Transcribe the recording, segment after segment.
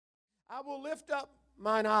I will lift up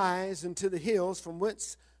mine eyes unto the hills, from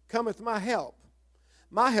whence cometh my help.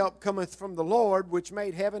 My help cometh from the Lord, which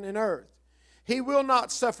made heaven and earth. He will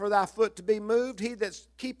not suffer thy foot to be moved. He that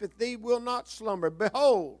keepeth thee will not slumber.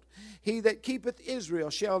 Behold, he that keepeth Israel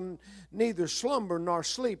shall neither slumber nor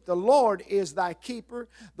sleep. The Lord is thy keeper.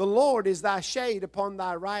 The Lord is thy shade upon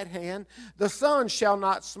thy right hand. The sun shall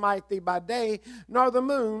not smite thee by day, nor the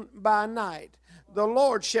moon by night. The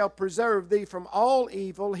Lord shall preserve thee from all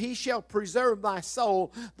evil. He shall preserve thy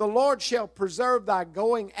soul. The Lord shall preserve thy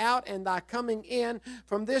going out and thy coming in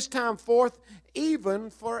from this time forth, even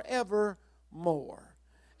forevermore.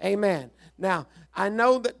 Amen. Now, I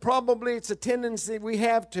know that probably it's a tendency we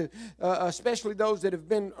have to, especially those that have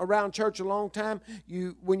been around church a long time,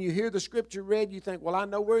 when you hear the scripture read, you think, well, I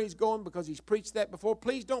know where he's going because he's preached that before.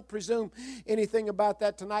 Please don't presume anything about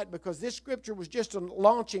that tonight, because this scripture was just a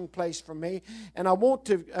launching place for me. And I want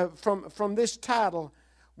to, from this title,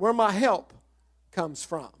 where my help comes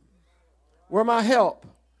from. Where my help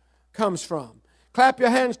comes from. Clap your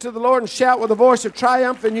hands to the Lord and shout with a voice of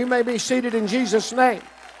triumph, and you may be seated in Jesus' name.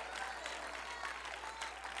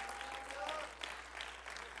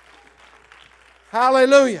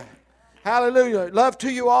 Hallelujah. Hallelujah. Love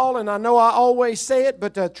to you all, and I know I always say it,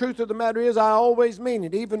 but the truth of the matter is I always mean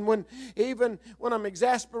it. Even when I'm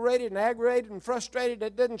exasperated and aggravated and frustrated,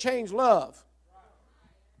 that doesn't change love.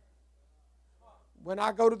 When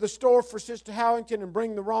I go to the store for Sister Howington and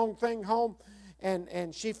bring the wrong thing home,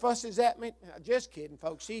 and she fusses at me, just kidding,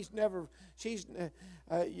 folks. I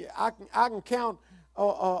can count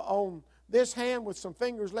on this hand with some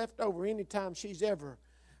fingers left over anytime she's ever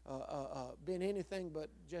been anything but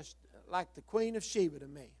just like the Queen of Sheba to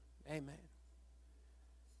me. Amen.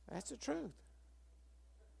 That's the truth.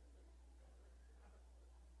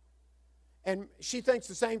 And she thinks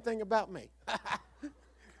the same thing about me.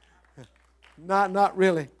 Not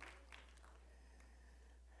really.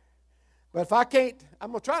 But if I can't,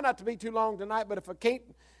 I'm going to try not to be too long tonight, but if I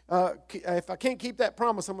can't keep that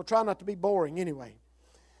promise, I'm going to try not to be boring anyway.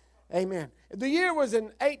 Amen. The year was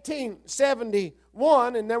in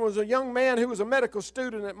 1871, and there was a young man who was a medical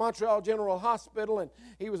student at Montreal General Hospital, and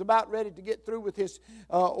he was about ready to get through with his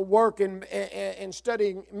work and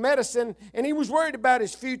studying medicine, and he was worried about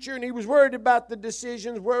his future, and he was worried about the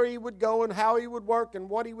decisions, where he would go and how he would work and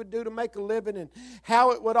what he would do to make a living and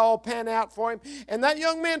how it would all pan out for him. And that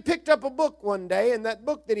young man picked up a book one day, and that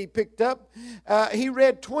book that he picked up, he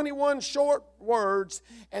read 21 short words,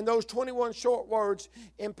 and those 21 short words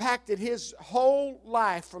impacted his whole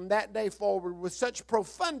life from that day forward with such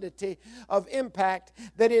profundity of impact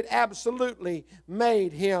that it absolutely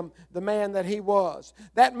made him the man that he was.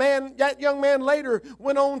 That young man later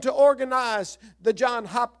went on to organize the Johns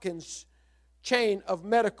Hopkins chain of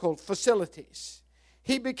medical facilities.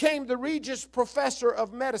 He became the Regius Professor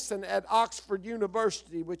of Medicine at Oxford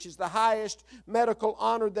University, which is the highest medical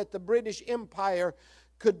honor that the British Empire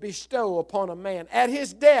could bestow upon a man. At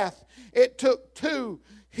his death, it took 2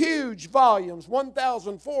 huge volumes,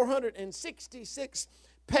 1,466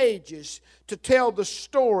 pages, to tell the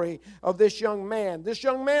story of this young man. This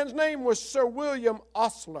young man's name was Sir William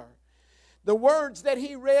Osler. The words that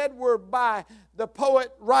he read were by the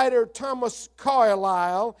poet-writer Thomas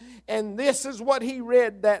Carlyle, and this is what he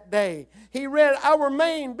read that day. He read, "Our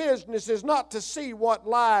main business is not to see what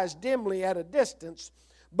lies dimly at a distance,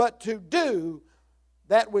 but to do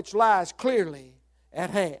that which lies clearly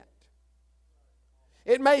at hand."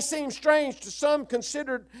 It may seem strange to some,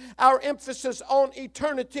 considered our emphasis on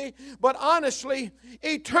eternity, but honestly,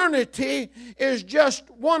 eternity is just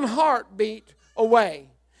one heartbeat away.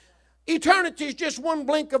 Eternity is just one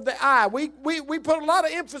blink of the eye. We put a lot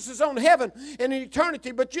of emphasis on heaven and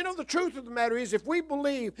eternity, but you know the truth of the matter is, if we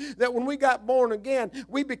believe that when we got born again,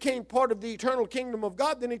 we became part of the eternal kingdom of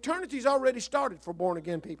God, then eternity's already started for born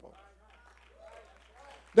again people.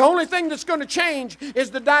 The only thing that's going to change is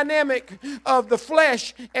the dynamic of the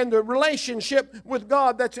flesh and the relationship with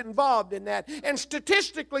God that's involved in that. And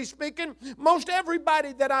statistically speaking, most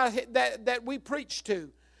everybody that we preach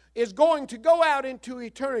to is going to go out into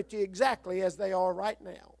eternity exactly as they are right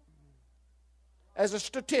now. As a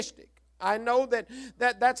statistic. I know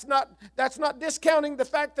that's not discounting the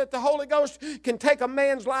fact that the Holy Ghost can take a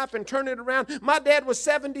man's life and turn it around. My dad was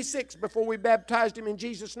 76 before we baptized him in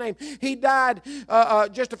Jesus' name. He died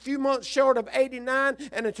just a few months short of 89,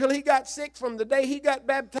 and until he got sick, from the day he got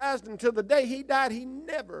baptized until the day he died, he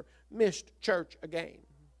never missed church again.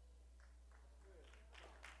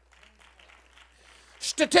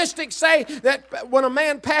 Statistics say that when a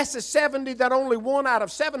man passes 70, that only 1 out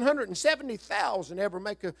of 770,000 ever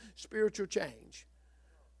make a spiritual change.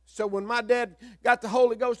 So when my dad got the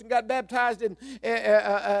Holy Ghost and got baptized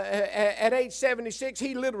at age 76,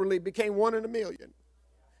 he literally became 1 in a million.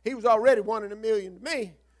 He was already 1 in a million to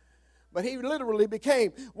me, but he literally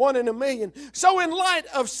became 1 in a million. So in light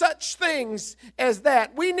of such things as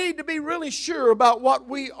that, we need to be really sure about what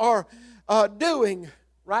we are doing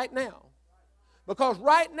right now. Because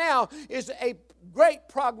right now is a great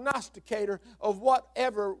prognosticator of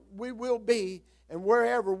whatever we will be and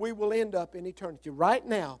wherever we will end up in eternity. Right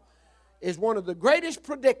now is one of the greatest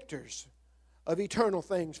predictors of eternal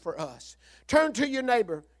things for us. Turn to your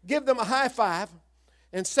neighbor, give them a high five,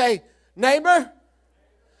 and say, neighbor,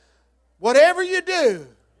 whatever you do,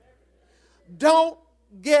 don't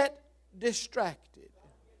get distracted.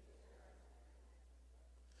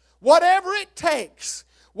 Whatever it takes,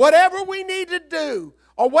 whatever we need to do,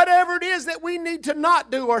 or whatever it is that we need to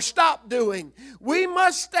not do or stop doing, we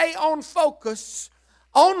must stay on focus,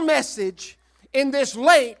 on message in this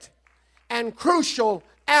late and crucial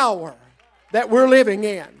hour that we're living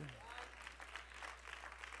in.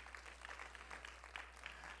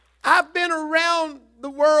 I've been around the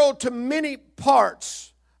world to many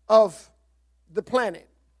parts of the planet.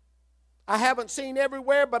 I haven't seen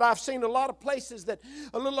everywhere, but I've seen a lot of places that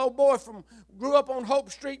a little old boy grew up on Hope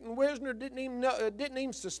Street in Wisner didn't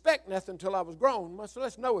even suspect nothing until I was grown, much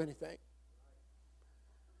less know anything.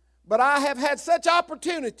 But I have had such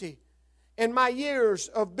opportunity in my years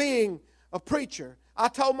of being a preacher. I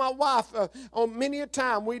told my wife on many a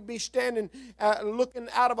time we'd be standing looking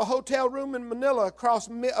out of a hotel room in Manila across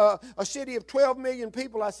a city of 12 million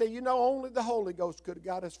people. I say, you know, only the Holy Ghost could have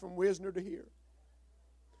got us from Wisner to here.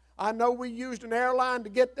 I know we used an airline to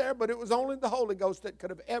get there, but it was only the Holy Ghost that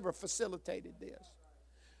could have ever facilitated this.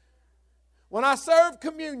 When I served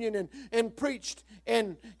communion and preached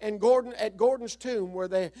at Gordon's tomb,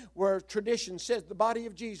 where tradition says the body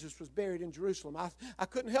of Jesus was buried in Jerusalem, I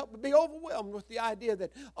couldn't help but be overwhelmed with the idea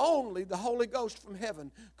that only the Holy Ghost from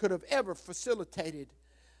heaven could have ever facilitated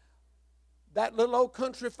that little old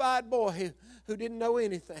countrified boy who didn't know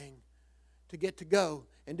anything to get to go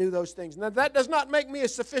and do those things. Now, that does not make me a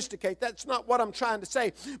sophisticate. That's not what I'm trying to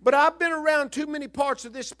say. But I've been around too many parts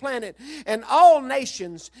of this planet, and all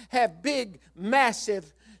nations have big,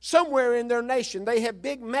 massive, somewhere in their nation, they have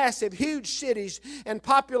big, massive, huge cities and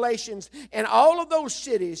populations. And all of those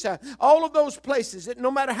cities, all of those places, no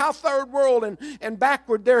matter how third world and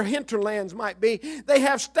backward their hinterlands might be, they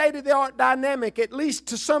have state-of-the-art dynamic, at least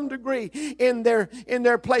to some degree, in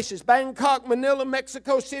their places. Bangkok, Manila,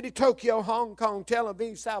 Mexico City, Tokyo, Hong Kong, Tel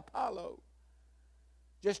Aviv, Sao Paulo,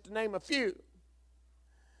 just to name a few.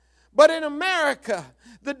 But in America,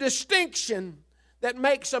 the distinction that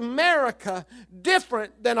makes America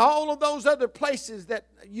different than all of those other places that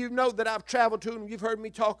you know that I've traveled to and you've heard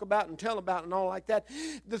me talk about and tell about and all like that.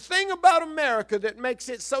 The thing about America that makes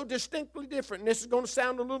it so distinctly different, and this is going to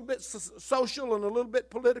sound a little bit social and a little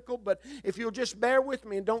bit political, but if you'll just bear with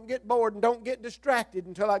me and don't get bored and don't get distracted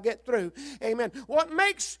until I get through, amen. What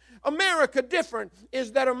makes America different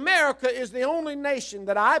is that America is the only nation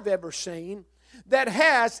that I've ever seen that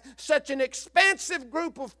has such an expansive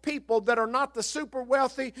group of people that are not the super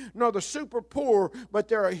wealthy nor the super poor, but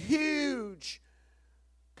they're a huge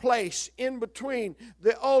place in between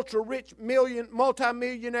the ultra rich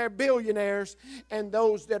multimillionaire billionaires and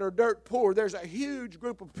those that are dirt poor. There's a huge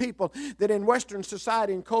group of people that in Western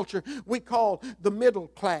society and culture we call the middle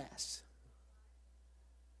class.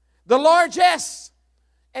 The largesse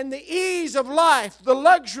and the ease of life, the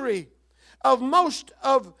luxury of most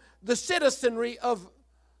of the citizenry of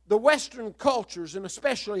the Western cultures, and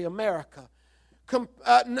especially America.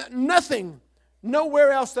 Nothing,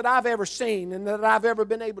 nowhere else that I've ever seen and that I've ever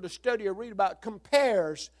been able to study or read about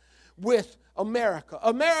compares with America.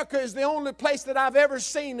 America is the only place that I've ever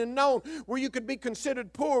seen and known where you could be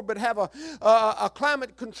considered poor but have a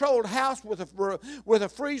climate-controlled house with a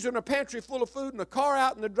freezer and a pantry full of food and a car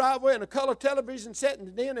out in the driveway and a color television set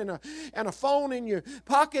in and a phone in your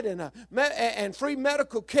pocket and free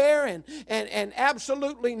medical care and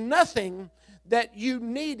absolutely nothing that you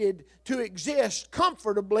needed to exist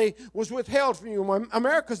comfortably was withheld from you.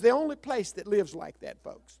 America's the only place that lives like that,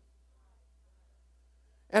 folks.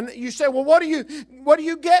 And you say, well, what are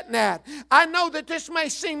you getting at? I know that this may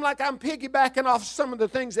seem like I'm piggybacking off some of the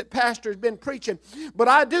things that Pastor has been preaching, but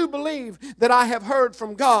I do believe that I have heard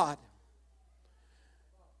from God.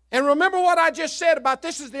 And remember what I just said about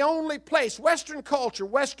this is the only place, Western culture,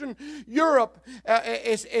 Western Europe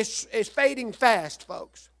is fading fast,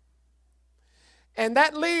 folks. And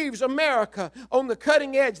that leaves America on the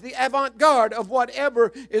cutting edge, the avant-garde of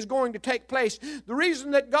whatever is going to take place. The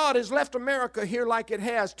reason that God has left America here like it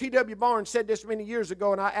has, T.W. Barnes said this many years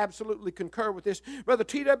ago, and I absolutely concur with this. Brother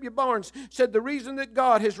T.W. Barnes said the reason that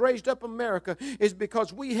God has raised up America is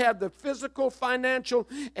because we have the physical, financial,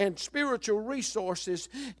 and spiritual resources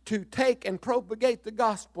to take and propagate the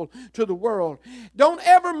gospel to the world. Don't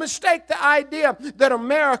ever mistake the idea that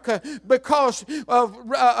America, because of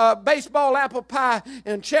baseball, apple pie,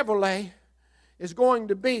 and Chevrolet, is going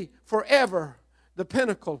to be forever the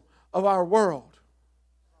pinnacle of our world.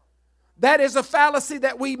 That is a fallacy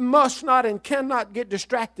that we must not and cannot get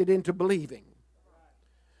distracted into believing.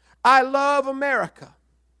 I love America.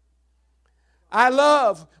 I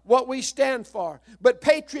love what we stand for. But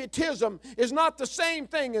patriotism is not the same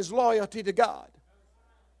thing as loyalty to God.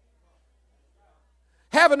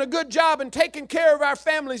 Having a good job and taking care of our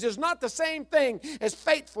families is not the same thing as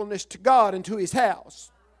faithfulness to God and to His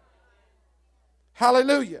house.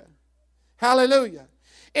 Hallelujah. Hallelujah.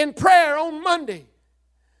 In prayer on Monday,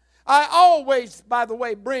 I always, by the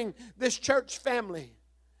way, bring this church family.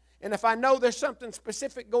 And if I know there's something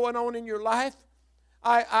specific going on in your life,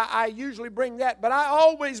 I usually bring that. But I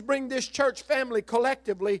always bring this church family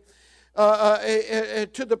collectively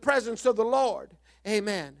to the presence of the Lord.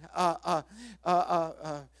 Amen.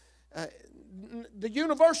 The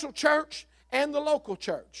universal church and the local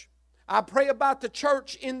church. I pray about the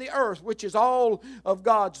church in the earth, which is all of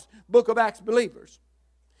God's Book of Acts believers.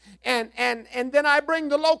 And then I bring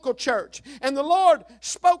the local church. And the Lord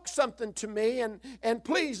spoke something to me. And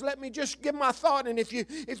please let me just give my thought. And if you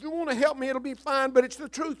want to help me, it'll be fine. But it's the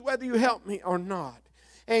truth whether you help me or not.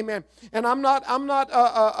 Amen. And I'm not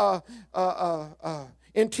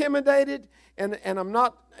intimidated. And I'm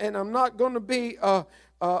not going to be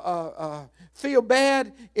feel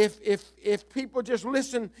bad if people just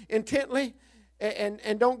listen intently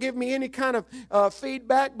and don't give me any kind of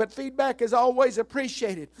feedback. But feedback is always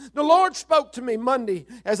appreciated. The Lord spoke to me Monday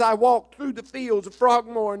as I walked through the fields of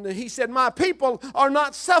Frogmore, and He said, "My people are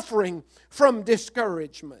not suffering from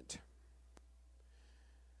discouragement."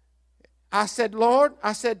 I said, "Lord,"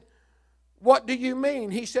 I said, "what do you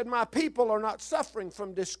mean?" He said, "My people are not suffering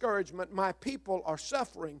from discouragement. My people are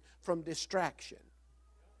suffering from distraction."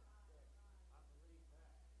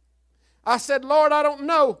 I said, "Lord, I don't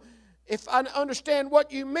know if I understand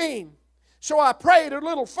what you mean." So I prayed a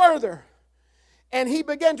little further, and He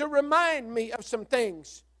began to remind me of some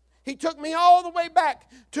things. He took me all the way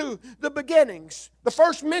back to the beginnings. The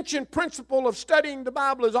first mentioned principle of studying the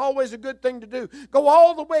Bible is always a good thing to do. Go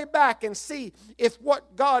all the way back and see if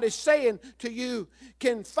what God is saying to you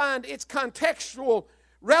can find its contextual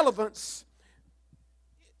relevance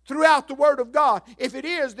throughout the Word of God. If it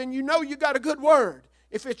is, then you know you got a good Word.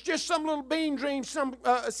 If it's just some little bean dream, some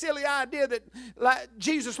silly idea that like,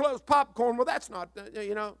 Jesus loves popcorn, well, that's not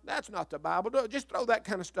the Bible. Just throw that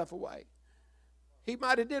kind of stuff away. He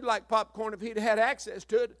might have did like popcorn if he'd had access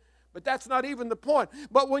to it, but that's not even the point.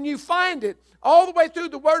 But when you find it all the way through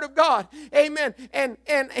the Word of God, amen,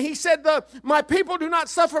 and He said, "My people do not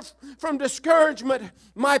suffer from discouragement.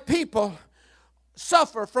 My people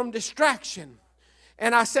suffer from distraction."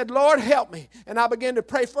 And I said, "Lord, help me." And I began to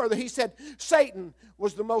pray further. He said, Satan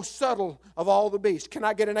was the most subtle of all the beasts. Can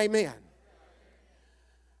I get an amen?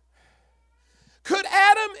 Could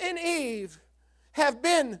Adam and Eve have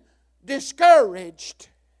been discouraged?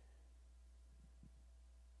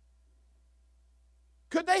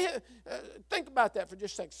 Could they think about that for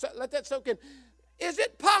just a second? Let that soak in. Is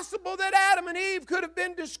it possible that Adam and Eve could have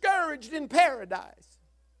been discouraged in paradise?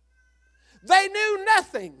 They knew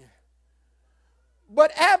nothing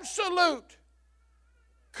but absolute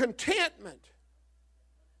contentment.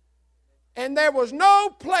 And there was no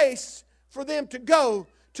place for them to go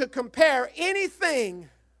to compare anything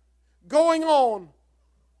going on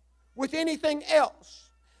with anything else.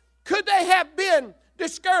 Could they have been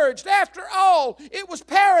discouraged? After all, it was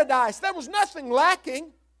paradise. There was nothing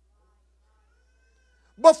lacking.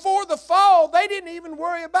 Before the fall, they didn't even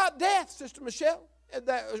worry about death, Sister Michelle.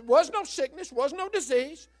 There was no sickness, was no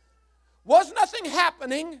disease, was nothing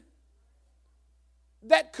happening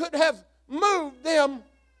that could have moved them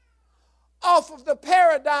off of the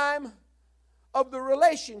paradigm of the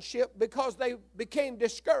relationship because they became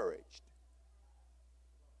discouraged.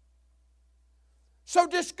 So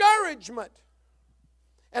discouragement,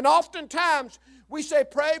 and oftentimes we say,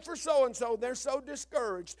 pray for so-and-so, they're so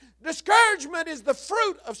discouraged. Discouragement is the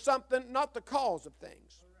fruit of something, not the cause of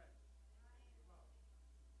things.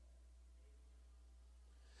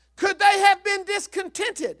 Could they have been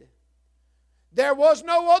discontented? There was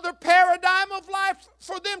no other paradigm of life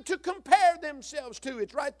for them to compare themselves to.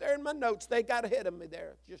 It's right there in my notes. They got ahead of me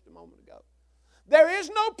there just a moment ago. There is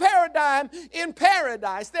no paradigm in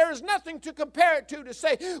paradise. There is nothing to compare it to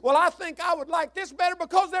say, well, I think I would like this better,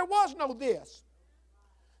 because there was no this.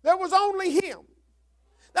 There was only Him.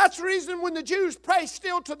 That's the reason when the Jews pray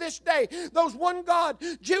still to this day, those one God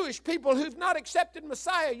Jewish people who've not accepted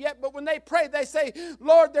Messiah yet, but when they pray, they say,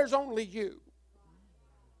 Lord, there's only You.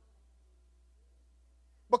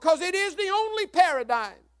 Because it is the only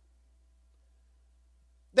paradigm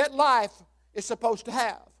that life is supposed to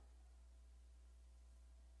have.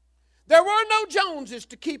 There were no Joneses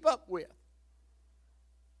to keep up with.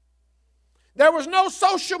 There was no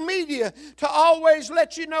social media to always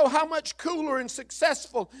let you know how much cooler and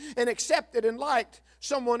successful and accepted and liked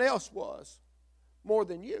someone else was more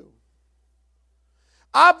than you.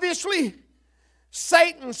 Obviously,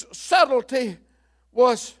 Satan's subtlety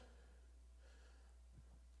was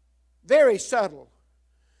very subtle.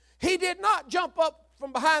 He did not jump up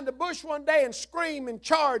from behind the bush one day and scream and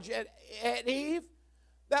charge at Eve.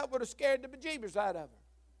 That would have scared the bejeebers out of her.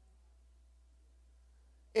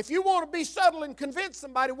 If you want to be subtle and convince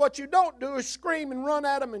somebody, what you don't do is scream and run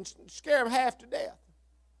at them and scare them half to death.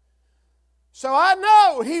 So I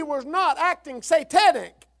know he was not acting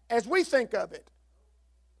satanic as we think of it.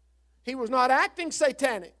 He was not acting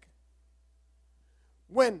satanic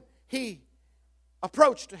when he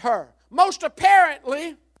approached her. Most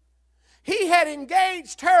apparently, he had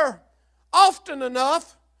engaged her often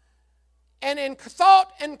enough, and in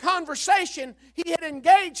thought and conversation, he had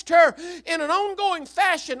engaged her in an ongoing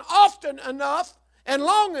fashion often enough and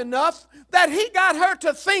long enough that he got her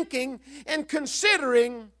to thinking and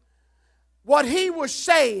considering what he was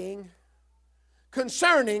saying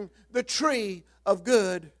concerning the tree of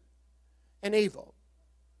good and evil.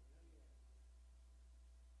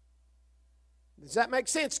 Does that make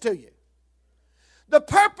sense to you? The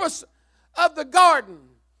purpose of the garden,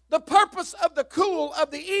 the purpose of the cool of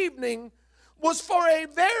the evening, was for a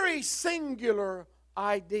very singular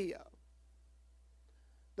idea.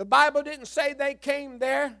 The Bible didn't say they came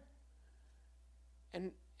there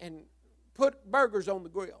and put burgers on the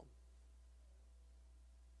grill.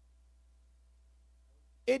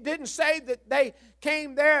 It didn't say that they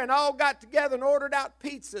came there and all got together and ordered out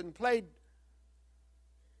pizza and played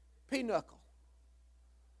pinochle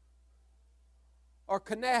or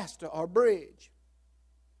canasta or bridge.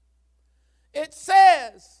 It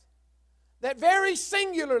says that very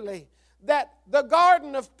singularly, that the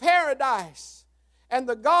garden of paradise and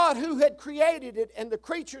the God who had created it and the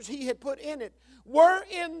creatures He had put in it were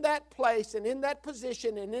in that place and in that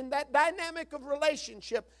position and in that dynamic of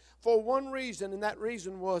relationship for one reason, and that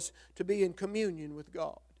reason was to be in communion with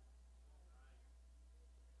God.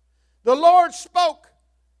 The Lord spoke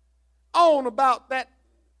on about that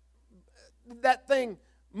thing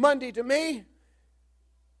Monday to me,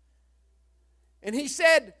 and He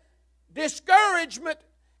said, discouragement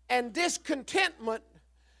and discontentment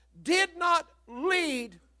did not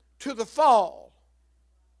lead to the fall.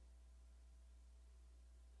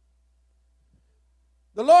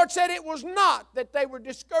 The Lord said it was not that they were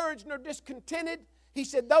discouraged nor discontented. He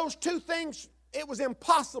said those two things, it was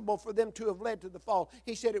impossible for them to have led to the fall.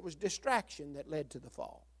 He said it was distraction that led to the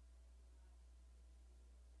fall.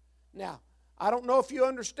 Now, I don't know if you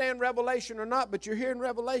understand Revelation or not, but you're hearing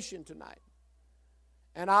Revelation tonight.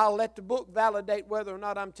 And I'll let the book validate whether or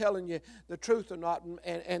not I'm telling you the truth or not.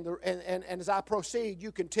 And as I proceed,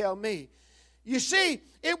 you can tell me. You see,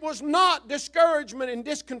 it was not discouragement and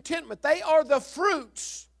discontentment. They are the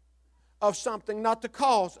fruits of something, not the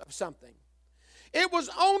cause of something. It was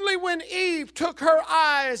only when Eve took her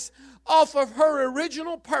eyes off of her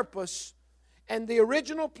original purpose and the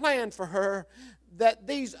original plan for her that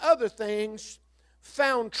these other things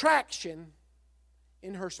found traction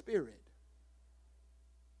in her spirit.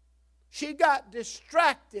 She got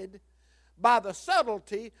distracted by the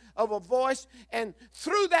subtlety of a voice, and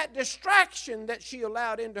through that distraction that she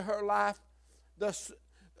allowed into her life,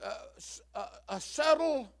 a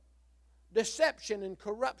subtle deception and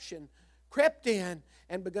corruption crept in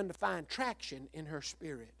and began to find traction in her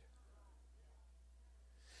spirit.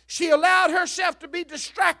 She allowed herself to be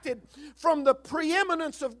distracted from the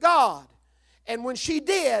preeminence of God, and when she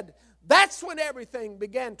did, that's when everything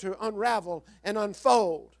began to unravel and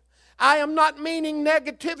unfold. I am not meaning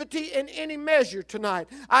negativity in any measure tonight.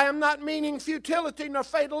 I am not meaning futility nor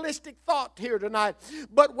fatalistic thought here tonight.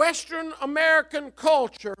 But Western American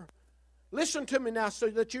culture, listen to me now so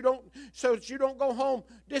that you don't go home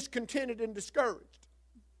discontented and discouraged.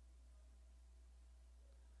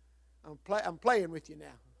 I'm playing with you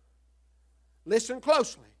now. Listen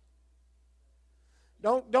closely.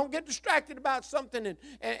 Don't get distracted about something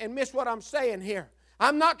and miss what I'm saying here.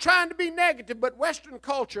 I'm not trying to be negative, but Western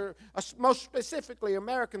culture, most specifically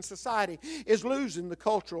American society, is losing the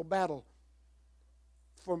cultural battle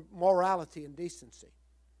for morality and decency.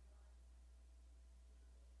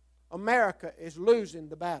 America is losing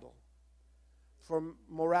the battle for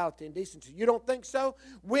morality and decency. You don't think so?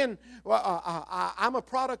 I'm a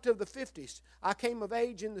product of the 50s. I came of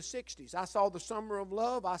age in the 60s. I saw the Summer of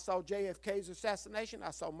Love. I saw JFK's assassination.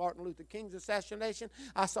 I saw Martin Luther King's assassination.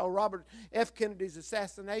 I saw Robert F. Kennedy's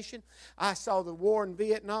assassination. I saw the war in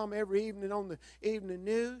Vietnam every evening on the evening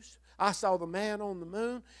news. I saw the man on the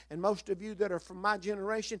moon. And most of you that are from my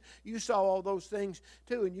generation, you saw all those things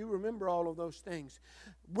too, and you remember all of those things.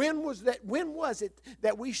 When was it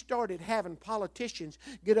that we started having politicians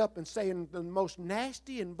get up and saying the most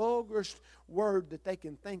nasty and vulgarest word that they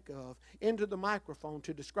can think of into the microphone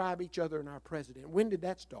to describe each other and our president? When did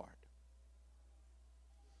that start?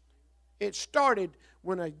 It started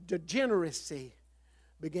when a degeneracy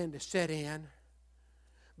began to set in,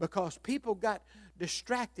 because people got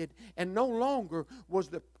distracted, and no longer was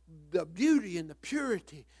the beauty and the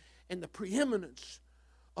purity and the preeminence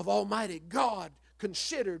of Almighty God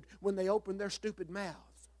considered when they opened their stupid mouths.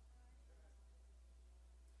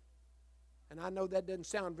 And I know that doesn't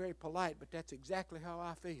sound very polite, but that's exactly how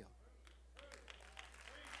I feel.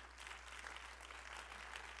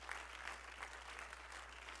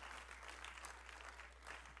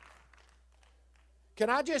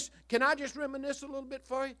 Can I just reminisce a little bit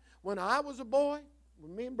for you? When I was a boy,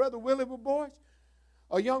 when me and Brother Willie were boys,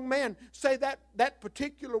 a young man say that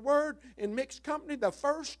particular word in mixed company, the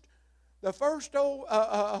first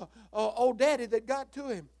old daddy that got to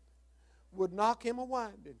him would knock him a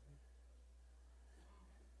winding.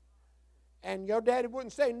 And your daddy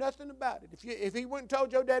wouldn't say nothing about it. If he wouldn't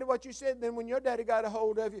told your daddy what you said, then when your daddy got a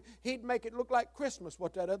hold of you, he'd make it look like Christmas,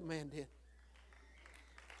 what that other man did.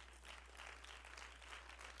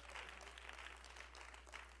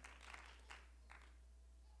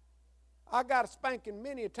 I got a spanking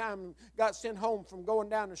many a time and got sent home from going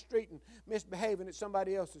down the street and misbehaving at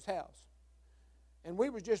somebody else's house. And we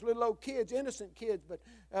was just little old kids, innocent kids, but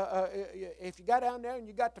if you got down there and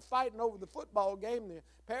you got to fighting over the football game, the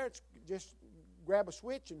parents just grab a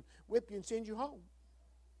switch and whip you and send you home.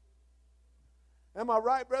 Am I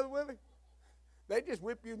right, Brother Willie? They just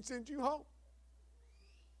whip you and send you home.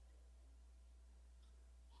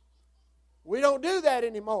 We don't do that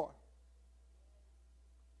anymore.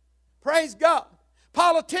 Praise God.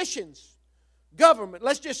 Politicians, government,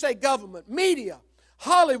 let's just say government, media,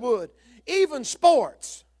 Hollywood, even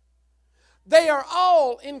sports, they are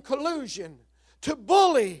all in collusion to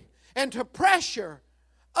bully and to pressure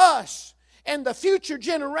us and the future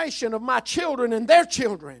generation of my children and their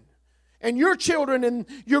children and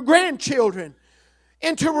your grandchildren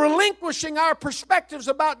into relinquishing our perspectives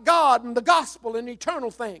about God and the gospel and eternal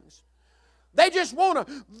things. They just want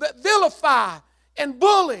to vilify and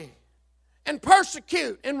bully and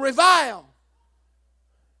persecute and revile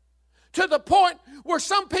to the point where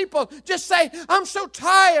some people just say, I'm so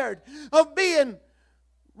tired of being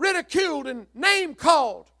ridiculed and name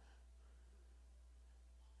called.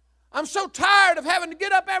 I'm so tired of having to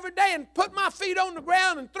get up every day and put my feet on the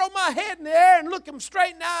ground and throw my head in the air and look them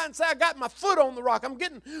straight in the eye and say, I got my foot on the rock. I'm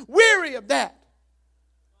getting weary of that.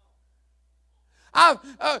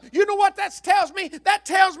 You know what that tells me? That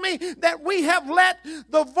tells me that we have let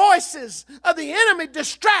the voices of the enemy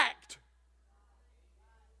distract.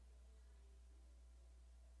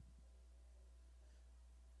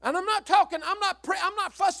 And I'm not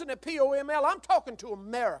fussing at POML. I'm talking to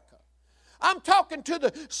America. I'm talking to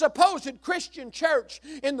the supposed Christian church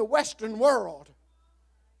in the Western world.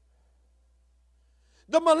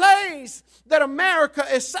 The malaise that America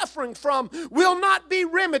is suffering from will not be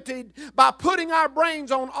remedied by putting our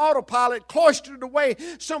brains on autopilot, cloistered away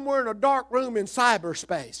somewhere in a dark room in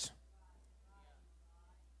cyberspace.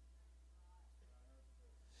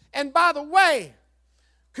 And by the way,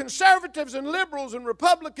 conservatives and liberals and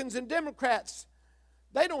Republicans and Democrats,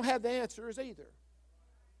 they don't have the answers either.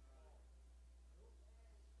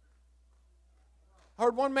 I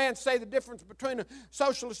heard one man say the difference between a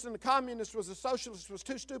socialist and a communist was a socialist was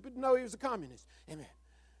too stupid to know he was a communist. Amen.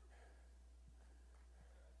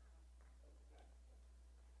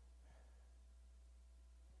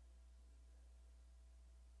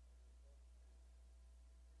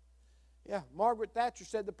 Yeah, Margaret Thatcher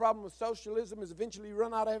said the problem with socialism is eventually you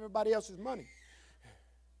run out of everybody else's money.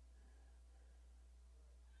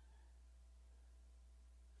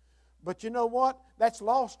 But you know what? That's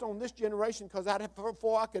lost on this generation because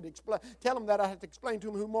before I could tell them that, I had to explain to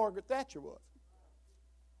them who Margaret Thatcher was.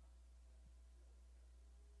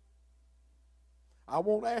 I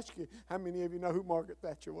won't ask you how many of you know who Margaret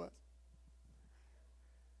Thatcher was.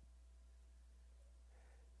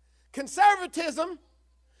 Conservatism,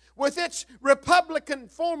 with its Republican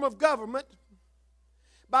form of government.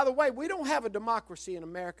 By the way, we don't have a democracy in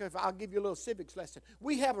America. I'll give you a little civics lesson.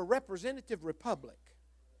 We have a representative republic.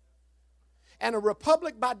 And a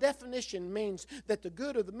republic, by definition, means that the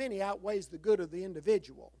good of the many outweighs the good of the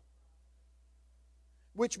individual.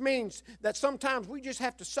 Which means that sometimes we just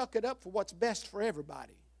have to suck it up for what's best for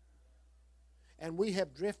everybody. And we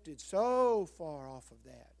have drifted so far off of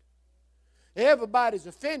that. Everybody's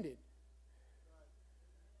offended.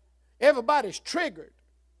 Everybody's triggered.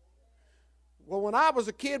 Well, when I was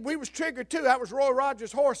a kid, we was triggered too. That was Roy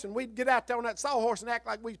Rogers' horse, and we'd get out there on that sawhorse and act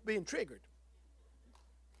like we was being triggered.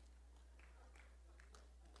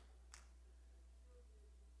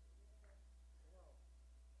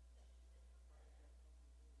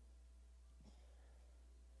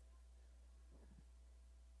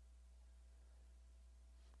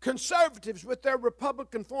 Conservatives, with their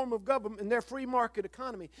Republican form of government and their free market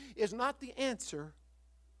economy, is not the answer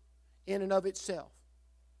in and of itself.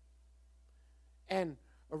 And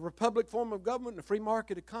a republic form of government and a free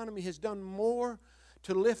market economy has done more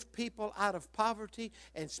to lift people out of poverty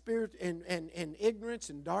and spirit and ignorance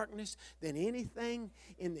and darkness than anything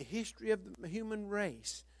in the history of the human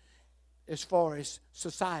race as far as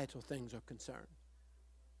societal things are concerned.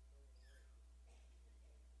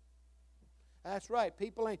 That's right.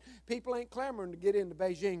 People ain't clamoring to get into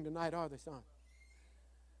Beijing tonight, are they, son?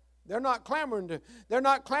 They're not clamoring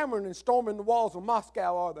and storming the walls of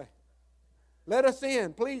Moscow, are they? Let us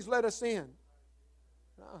in. Please let us in.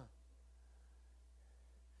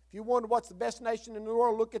 If you wonder what's the best nation in the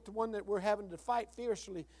world, look at the one that we're having to fight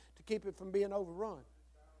fiercely to keep it from being overrun.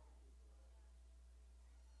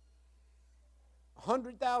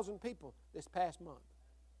 100,000 people this past month.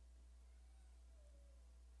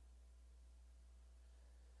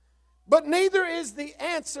 But neither is the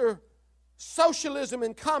answer socialism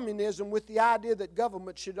and communism with the idea that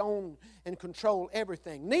government should own and control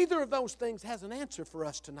everything. Neither of those things has an answer for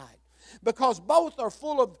us tonight. Because both are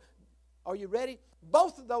full of, are you ready?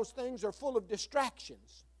 Both of those things are full of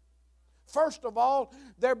distractions. First of all,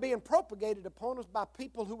 they're being propagated upon us by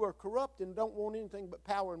people who are corrupt and don't want anything but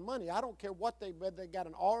power and money. I don't care whether they got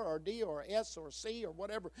an R or a D or an S or a C or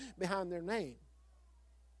whatever behind their name.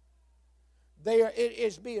 It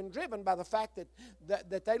is being driven by the fact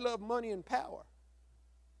that they love money and power.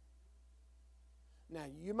 Now,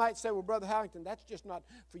 you might say, well, Brother Harrington, that's just not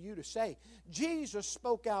for you to say. Jesus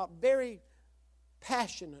spoke out very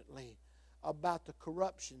passionately about the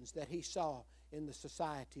corruptions that he saw in the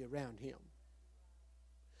society around him.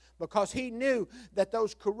 Because he knew that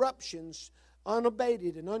those corruptions,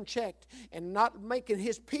 unabated and unchecked, and not making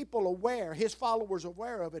his people aware, his followers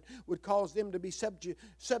aware of it, would cause them to be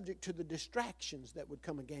subject to the distractions that would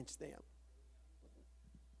come against them.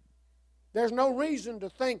 There's no reason to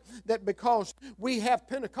think that because we have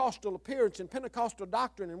Pentecostal appearance and Pentecostal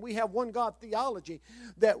doctrine and we have one God theology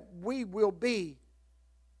that we will be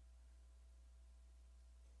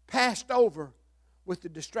passed over with the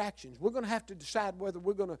distractions. We're going to have to decide whether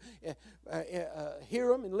we're going to hear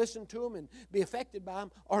them and listen to them and be affected by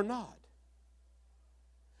them or not.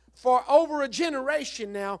 For over a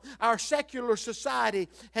generation now, our secular society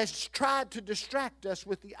has tried to distract us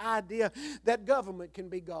with the idea that government can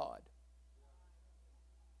be God.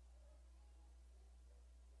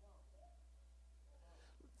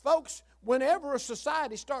 Folks, whenever a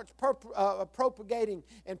society starts propagating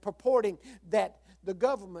and purporting that the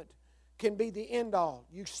government can be the end all.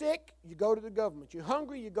 You sick, you go to the government. You're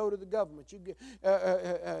hungry, you go to the government.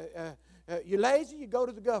 You're lazy, you go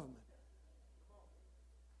to the government.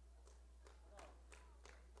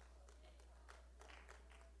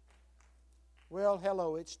 Well,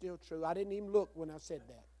 hello, it's still true. I didn't even look when I said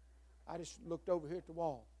that. I just looked over here at the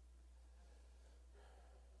wall.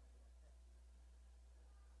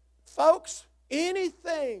 Folks,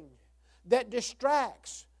 anything that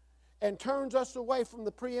distracts and turns us away from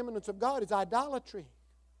the preeminence of God is idolatry.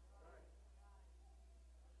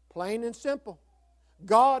 Plain and simple.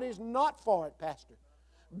 God is not for it, Pastor.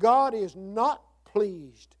 God is not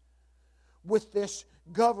pleased with this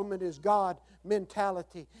government is God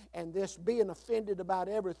mentality and this being offended about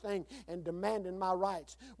everything and demanding my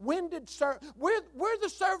rights. We're the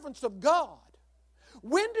servants of God.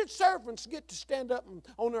 When did servants get to stand up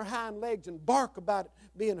on their hind legs and bark about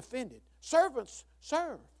being offended? Servants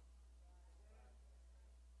serve.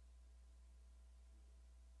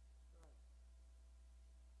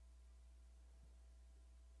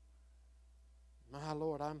 My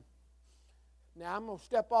Lord, I'm going to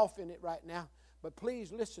step off in it right now, but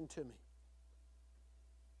please listen to me.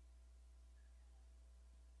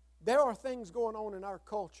 There are things going on in our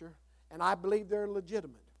culture, and I believe they're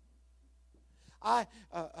legitimate. I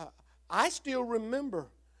still remember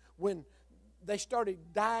when they started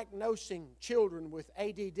diagnosing children with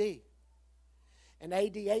ADD and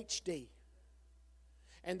ADHD.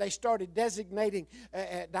 And they started diagnosing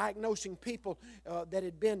people that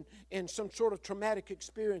had been in some sort of traumatic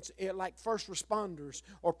experience, like first responders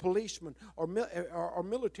or policemen or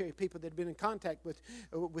military people that had been in contact with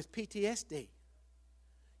PTSD.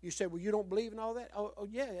 You say, well, you don't believe in all that? Oh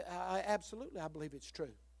yeah, I believe it's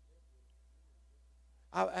true.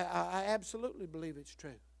 I absolutely believe it's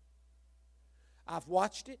true. I've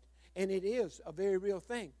watched it, and it is a very real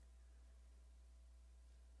thing.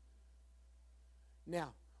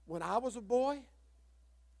 Now, when I was a boy,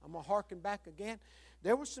 I'm going to harken back again,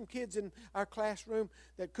 there were some kids in our classroom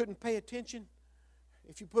that couldn't pay attention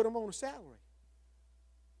if you put them on a salary.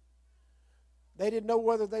 They didn't know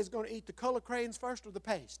whether they was going to eat the color crayons first or the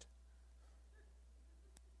paste.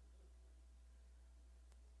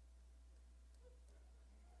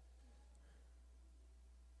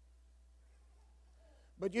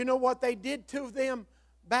 But you know what they did to them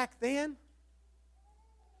back then?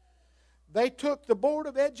 They took the Board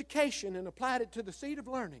of Education and applied it to the seat of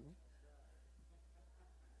learning.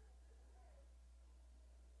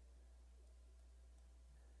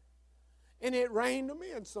 And it reined them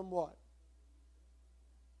in somewhat.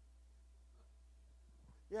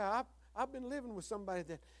 Yeah, I've been living with somebody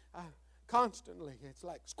that constantly, it's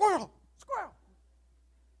like, squirrel, squirrel.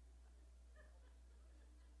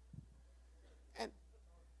 And,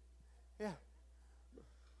 yeah.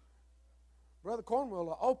 Brother Cornwell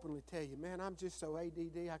will openly tell you, man, I'm just so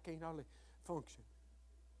ADD, I can't hardly function.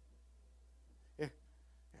 Yeah.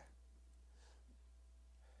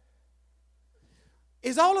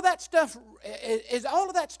 Is all of that stuff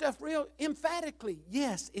real? Emphatically,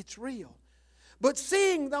 yes, it's real. But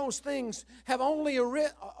seeing those things have only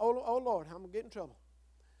oh Lord, I'm going to get in trouble.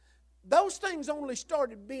 Those things only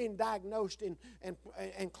started being diagnosed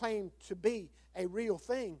and claimed to be a real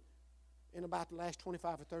thing in about the last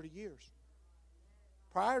 25 or 30 years.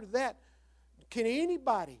 Prior to that, can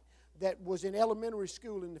anybody that was in elementary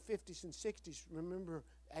school in the 50s and 60s remember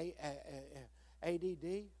ADD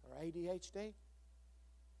or ADHD?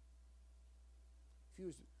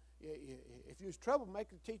 If you was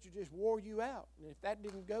troublemaker, the teacher just wore you out. And if that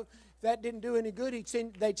didn't do any good,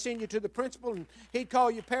 they'd send you to the principal, and he'd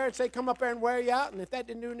call your parents. They'd come up there and wear you out. And if that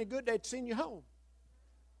didn't do any good, they'd send you home.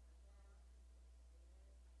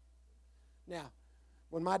 Now,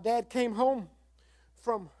 when my dad came home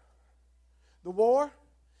from the war,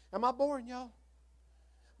 am I boring y'all?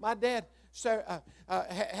 My dad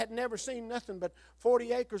had never seen nothing but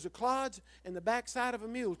 40 acres of clods and the backside of a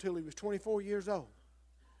mule till he was 24 years old.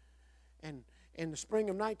 And in the spring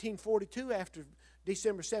of 1942, after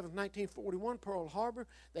December 7th, 1941, Pearl Harbor,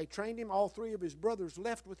 they trained him. All three of his brothers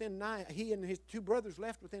left he and his two brothers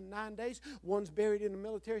left within 9 days. One's buried in a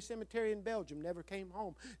military cemetery in Belgium, never came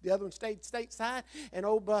home. The other one stayed stateside, and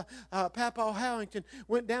old Papa Howington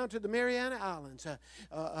went down to the Mariana Islands,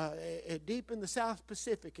 deep in the South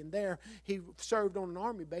Pacific, and there he served on an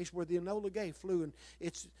army base where the Enola Gay flew in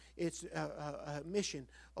its mission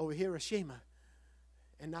over Hiroshima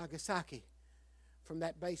and Nagasaki. From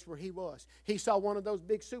that base where he was, he saw one of those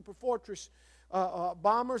big Super Fortress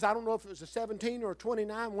bombers. I don't know if it was a 17 or a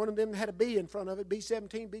 29. One of them had a B in front of it,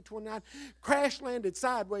 B-17, B-29. Crash landed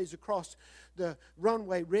sideways across the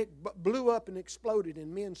runway, Rick, blew up and exploded,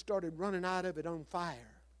 and men started running out of it on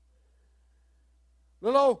fire.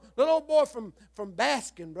 Little old boy from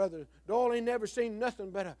Baskin, Brother Doyle, ain't never seen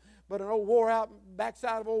nothing but an old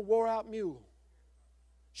backside of old wore out mule.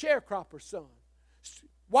 Sharecropper's son.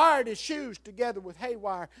 Wired his shoes together with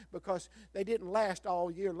haywire because they didn't last all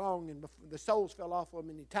year long, and the soles fell off of them,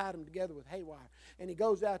 and he tied them together with haywire. And he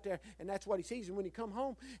goes out there, and that's what he sees. And when he come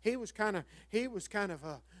home, he was kind of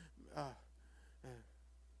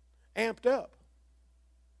amped up,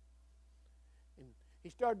 and he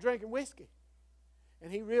started drinking whiskey.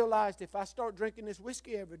 And he realized, if I start drinking this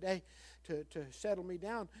whiskey every day to settle me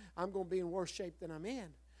down, I'm going to be in worse shape than I'm in.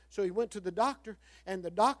 So he went to the doctor, and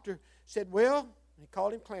the doctor said, well. He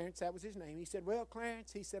called him Clarence. That was his name. He said, well,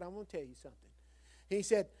 Clarence, he said, I'm going to tell you something. He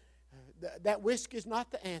said, that whiskey is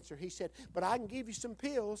not the answer. He said, but I can give you some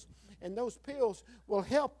pills, and those pills will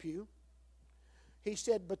help you. He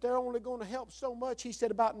said, but they're only going to help so much. He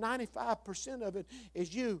said, about 95% of it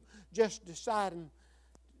is you just deciding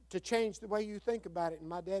to change the way you think about it. And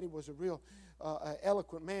my daddy was a real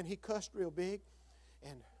eloquent man. He cussed real big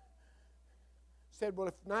and said, well,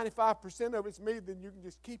 if 95% of it's me, then you can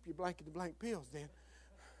just keep your blankety-blank pills then.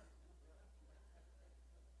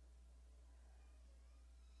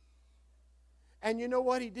 And you know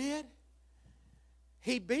what he did?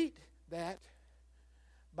 He beat that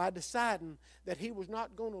by deciding that he was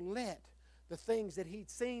not going to let the things that he'd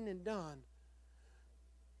seen and done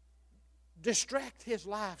distract his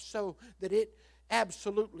life so that it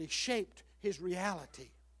absolutely shaped his reality.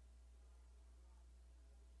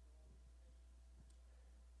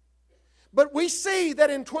 But we see that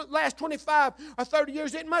in last 25 or 30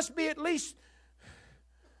 years, it must be at least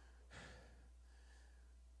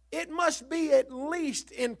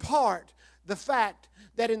in part the fact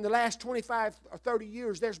that in the last 25 or 30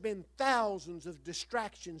 years, there's been thousands of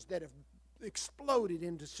distractions that have exploded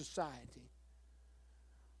into society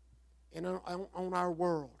and on our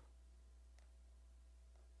world.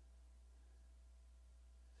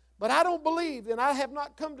 But I don't believe, and I have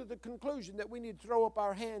not come to the conclusion that we need to throw up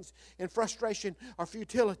our hands in frustration or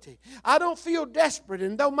futility. I don't feel desperate,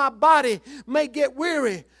 and though my body may get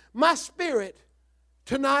weary, my spirit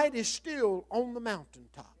tonight is still on the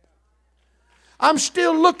mountaintop. I'm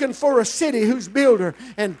still looking for a city whose builder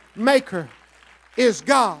and maker is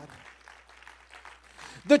God.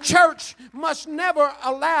 The church must never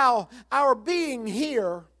allow our being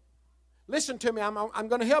here. Listen to me, I'm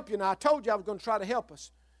going to help you now. I told you I was going to try to help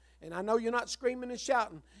us. And I know you're not screaming and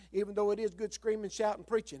shouting, even though it is good screaming, shouting,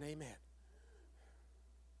 preaching. Amen.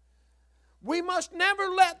 We must never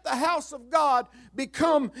let the house of God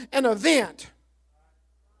become an event.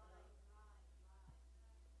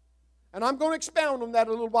 And I'm going to expound on that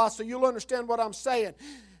a little while so you'll understand what I'm saying.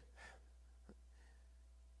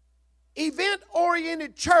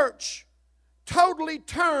 Event-oriented church totally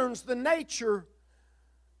turns the nature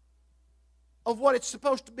of what it's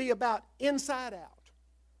supposed to be about inside out.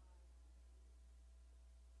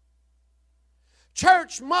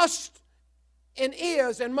 Church must and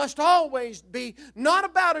is and must always be not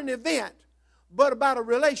about an event, but about a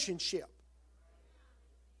relationship.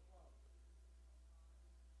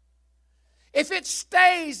 If it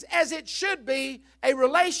stays as it should be, a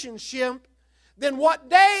relationship, then what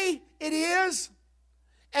day it is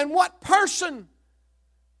and what person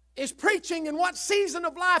is preaching and what season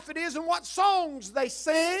of life it is and what songs they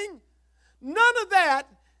sing, none of that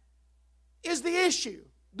is the issue.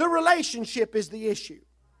 The relationship is the issue.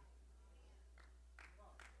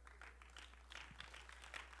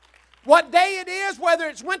 What day it is, whether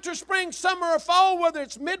it's winter, spring, summer, or fall, whether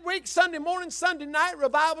it's midweek, Sunday morning, Sunday night,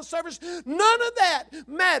 revival service, none of that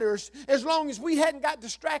matters as long as we hadn't got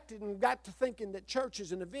distracted and got to thinking that church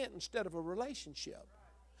is an event instead of a relationship.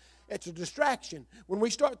 It's a distraction. When we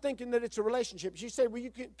start thinking that it's a relationship, you say, well,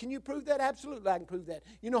 can you prove that? Absolutely, I can prove that.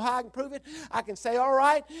 You know how I can prove it? I can say, all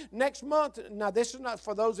right, next month. Now, this is not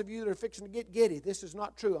for those of you that are fixing to get giddy. This is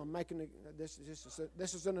not true. I'm making this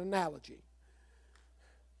is an analogy.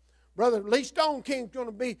 Brother Lee Stone King's going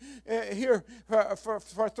to be here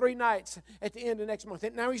for 3 nights at the end of next month.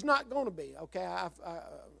 Now, he's not going to be, okay?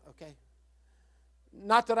 Okay.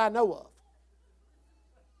 Not that I know of.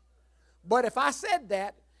 But if I said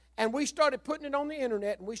that, and we started putting it on the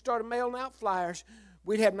internet, and we started mailing out flyers,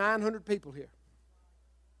 we'd have 900 people here.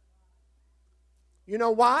 You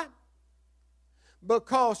know why?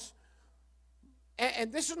 Because,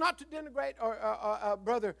 and this is not to denigrate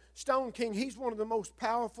Brother Stone King. He's one of the most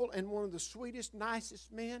powerful and one of the sweetest,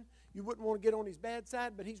 nicest men. You wouldn't want to get on his bad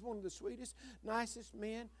side, but he's one of the sweetest, nicest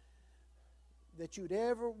men that you'd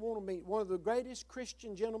ever want to meet. One of the greatest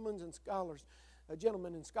Christian gentlemen and scholars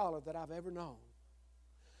that I've ever known.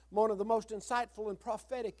 One of the most insightful and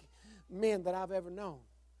prophetic men that I've ever known.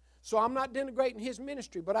 So I'm not denigrating his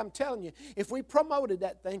ministry, but I'm telling you, if we promoted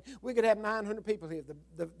that thing, we could have 900 people here.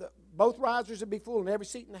 Both risers would be full, and every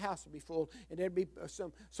seat in the house would be full, and there'd be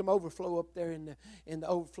some overflow up there in the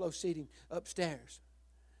overflow seating upstairs.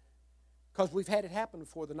 Because we've had it happen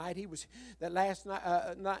before. Night he was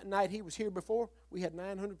here before, we had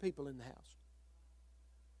 900 people in the house.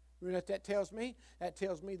 You know what that tells me? That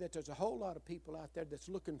tells me that there's a whole lot of people out there that's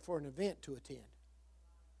looking for an event to attend.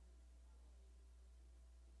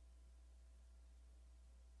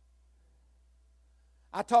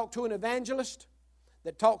 I talked to an evangelist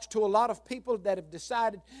that talks to a lot of people that have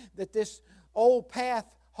decided that this old path,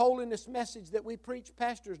 holiness message that we preach,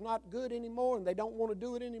 Pastor, is not good anymore, and they don't want to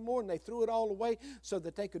do it anymore, and they threw it all away so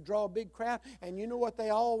that they could draw a big crowd. And you know what they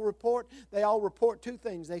all report? They all report 2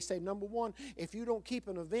 things. They say, number one, if you don't keep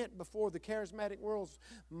an event before the charismatic world's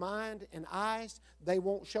mind and eyes, they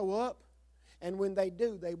won't show up. And when they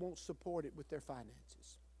do, they won't support it with their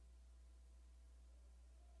finances.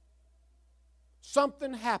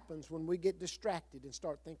 Something happens when we get distracted and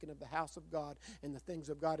start thinking of the house of God and the things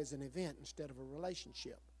of God as an event instead of a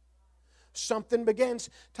relationship. Something begins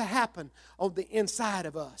to happen on the inside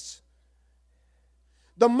of us.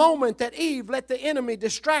 The moment that Eve let the enemy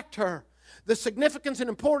distract her, the significance and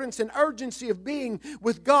importance and urgency of being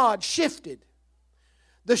with God shifted.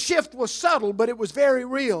 The shift was subtle, but it was very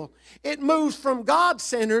real. It moves from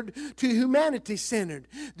God-centered to humanity-centered.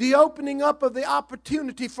 The opening up of the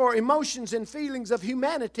opportunity for emotions and feelings of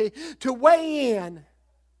humanity to weigh in.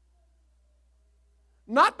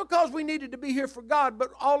 Not because we needed to be here for God,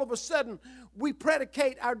 but all of a sudden we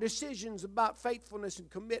predicate our decisions about faithfulness and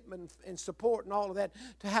commitment and support and all of that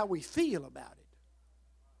to how we feel about it.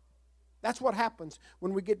 That's what happens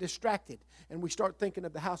when we get distracted and we start thinking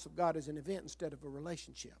of the house of God as an event instead of a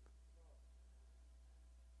relationship.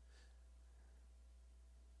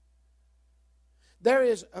 There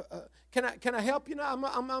is, can I help you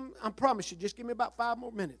now? I promise you, just give me about 5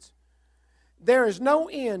 more minutes. There is no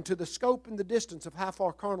end to the scope and the distance of how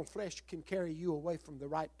far carnal flesh can carry you away from the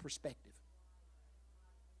right perspective.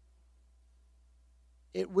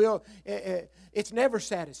 It's never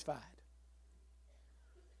satisfied.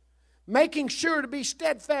 Making sure to be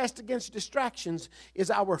steadfast against distractions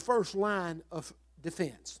is our first line of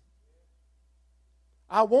defense.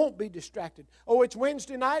 I won't be distracted. Oh, it's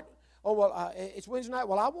Wednesday night? Oh, well, it's Wednesday night.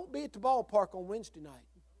 Well, I won't be at the ballpark on Wednesday night.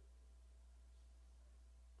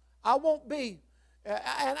 I won't be.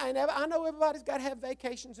 And I know everybody's got to have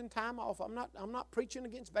vacations and time off. I'm not preaching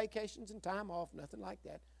against vacations and time off, nothing like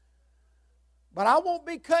that. But I won't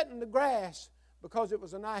be cutting the grass because it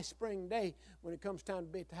was a nice spring day when it comes time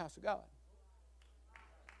to be at the house of God.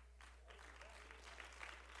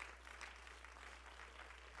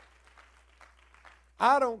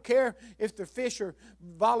 I don't care if the fish are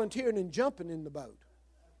volunteering and jumping in the boat.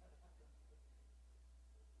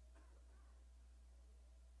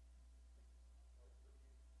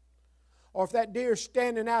 Or if that deer's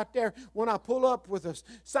standing out there when I pull up with a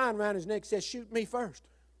sign around his neck that says, "Shoot me first."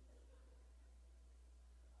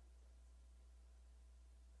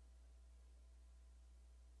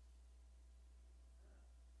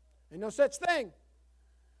 Ain't no such thing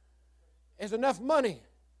as enough money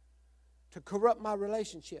to corrupt my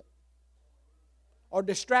relationship or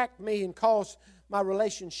distract me and cause my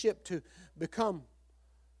relationship to become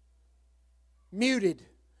muted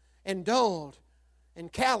and dulled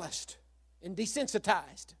and calloused and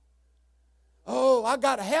desensitized. Oh, I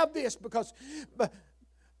got to have this because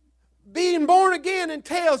being born again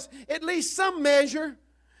entails at least some measure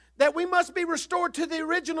that we must be restored to the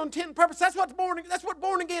original intent and purpose. That's what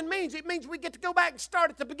born again means. It means we get to go back and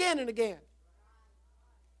start at the beginning again.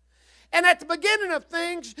 And at the beginning of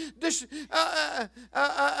things,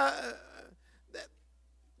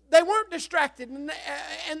 they weren't distracted and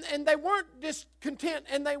they weren't discontent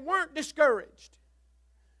and they weren't discouraged.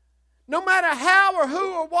 No matter how or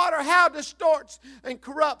who or what or how distorts and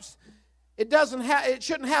corrupts, it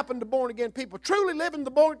shouldn't happen to born again people. Truly living the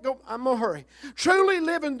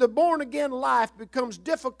born again life becomes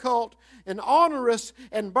difficult and onerous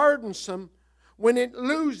and burdensome when it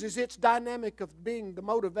loses its dynamic of being the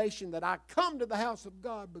motivation that I come to the house of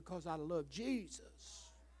God because I love Jesus.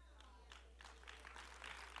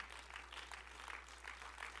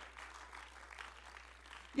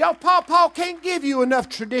 Y'all, Paul can't give you enough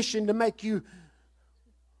tradition to make you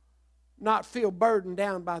not feel burdened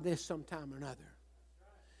down by this sometime or another,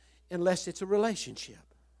 unless it's a relationship.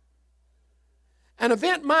 An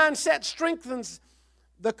event mindset strengthens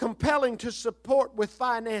the compelling to support with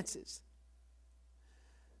finances.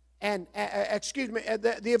 And,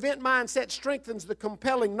 the event mindset strengthens the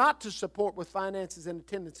compelling not to support with finances and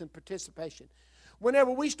attendance and participation.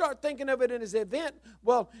 Whenever we start thinking of it as an event,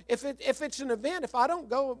 well, if it's an event, if I don't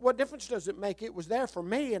go, what difference does it make? It was there for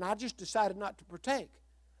me, and I just decided not to partake.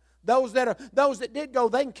 Those that did go,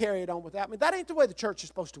 they can carry it on without me. That ain't the way the church is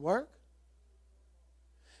supposed to work.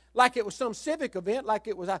 Like it was some civic event, like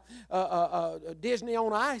it was Disney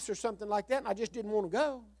on Ice or something like that, and I just didn't want to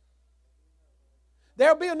go.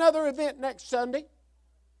 There'll be another event next Sunday.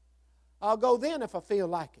 I'll go then if I feel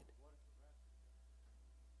like it.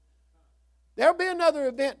 There'll be another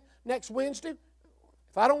event next Wednesday.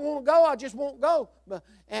 If I don't want to go, I just won't go.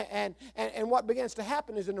 And what begins to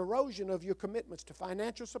happen is an erosion of your commitments to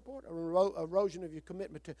financial support, an erosion of your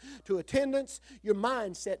commitment to attendance. Your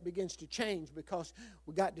mindset begins to change because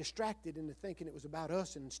we got distracted into thinking it was about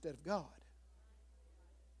us instead of God.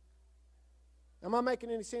 Am I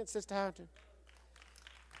making any sense, Sister Harrington?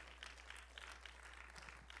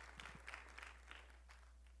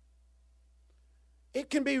 It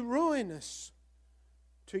can be ruinous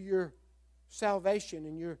to your salvation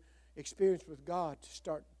and your experience with God to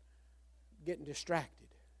start getting distracted.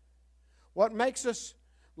 What makes us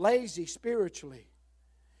lazy spiritually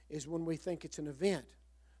is when we think it's an event.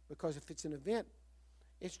 Because if it's an event,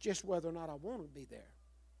 it's just whether or not I want to be there.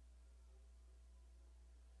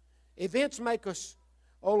 Events make us,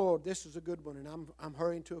 oh Lord, this is a good one, and I'm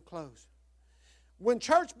hurrying to a close. When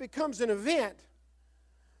church becomes an event,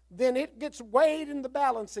 then it gets weighed in the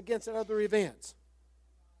balance against other events.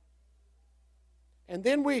 And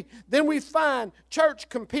then we find church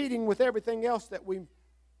competing with everything else that we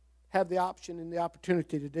have the option and the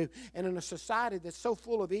opportunity to do. And in a society that's so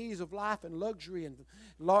full of ease of life and luxury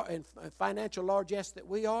and financial largesse that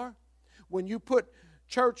we are, when you put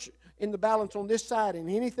church in the balance on this side and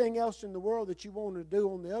anything else in the world that you want to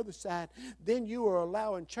do on the other side, then you are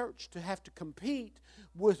allowing church to have to compete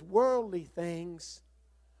with worldly things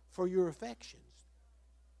for your affections.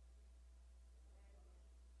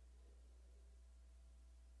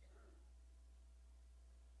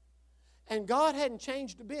 And God hadn't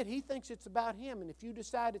changed a bit. He thinks it's about Him. And if you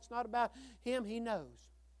decide it's not about Him, He knows.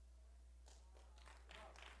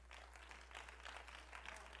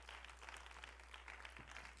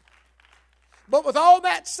 But with all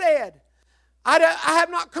that said, I have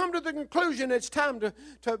not come to the conclusion it's time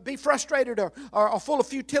to be frustrated or full of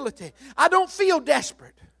futility. I don't feel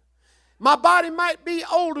desperate. My body might be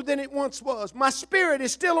older than it once was. My spirit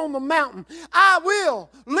is still on the mountain. I will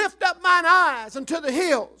lift up mine eyes unto the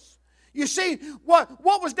hills. You see, what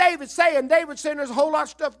was David saying? David saying there's a whole lot of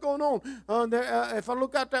stuff going on. If I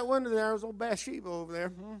look out that window, there's old Bathsheba over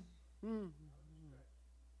there.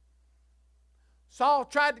 Saul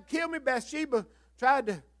tried to kill me. Bathsheba tried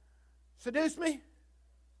to seduce me.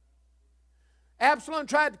 Absalom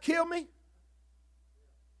tried to kill me.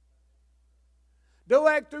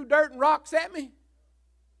 Doeg threw dirt and rocks at me.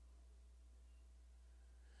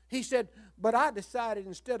 He said, but I decided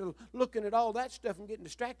instead of looking at all that stuff and getting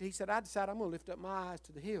distracted, he said, I decided I'm going to lift up my eyes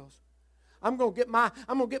to the hills. I'm going to get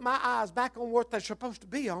my eyes back on what they're supposed to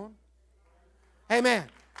be on. Amen.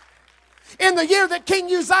 In the year that King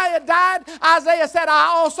Uzziah died, Isaiah said,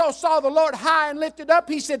 I also saw the Lord high and lifted up.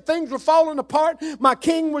 He said things were falling apart. My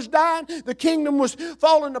king was dying. The kingdom was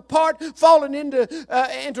falling apart, falling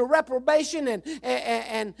into reprobation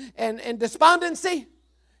and despondency.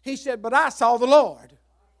 He said, but I saw the Lord.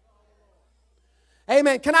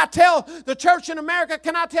 Amen. Can I tell the church in America,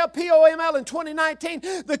 can I tell POML in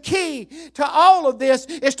 2019, the key to all of this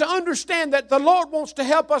is to understand that the Lord wants to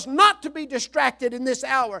help us not to be distracted in this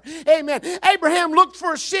hour. Amen. Abraham looked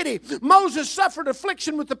for a city. Moses suffered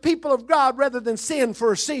affliction with the people of God rather than sin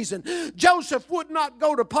for a season. Joseph would not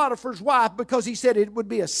go to Potiphar's wife because he said it would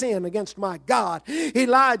be a sin against my God.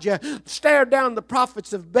 Elijah stared down the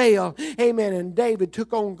prophets of Baal. Amen. And David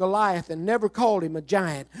took on Goliath and never called him a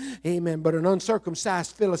giant. Amen. But an uncircumcised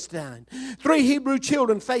Philistine. 3 Hebrew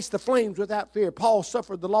children faced the flames without fear. Paul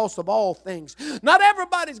suffered the loss of all things. Not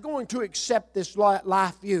everybody's going to accept this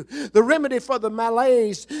life view. The remedy for the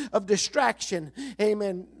malaise of distraction.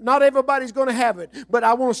 Amen. Not everybody's going to have it. But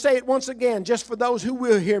I want to say it once again, just for those who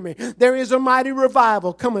will hear me. There is a mighty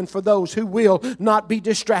revival coming for those who will not be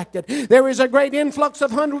distracted. There is a great influx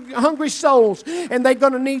of hungry souls, and they're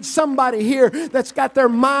going to need somebody here that's got their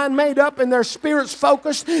mind made up and their spirits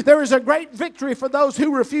focused. There is a great victory for those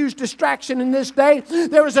who refuse distraction in this day.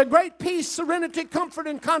 There is a great peace, serenity, comfort,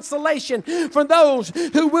 and consolation for those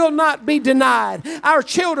who will not be denied. Our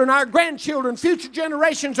children, our grandchildren, future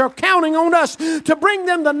generations are counting on us to bring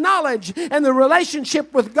them the knowledge and the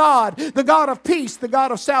relationship with God, the God of peace, the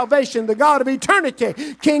God of salvation, the God of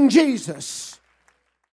eternity, King Jesus.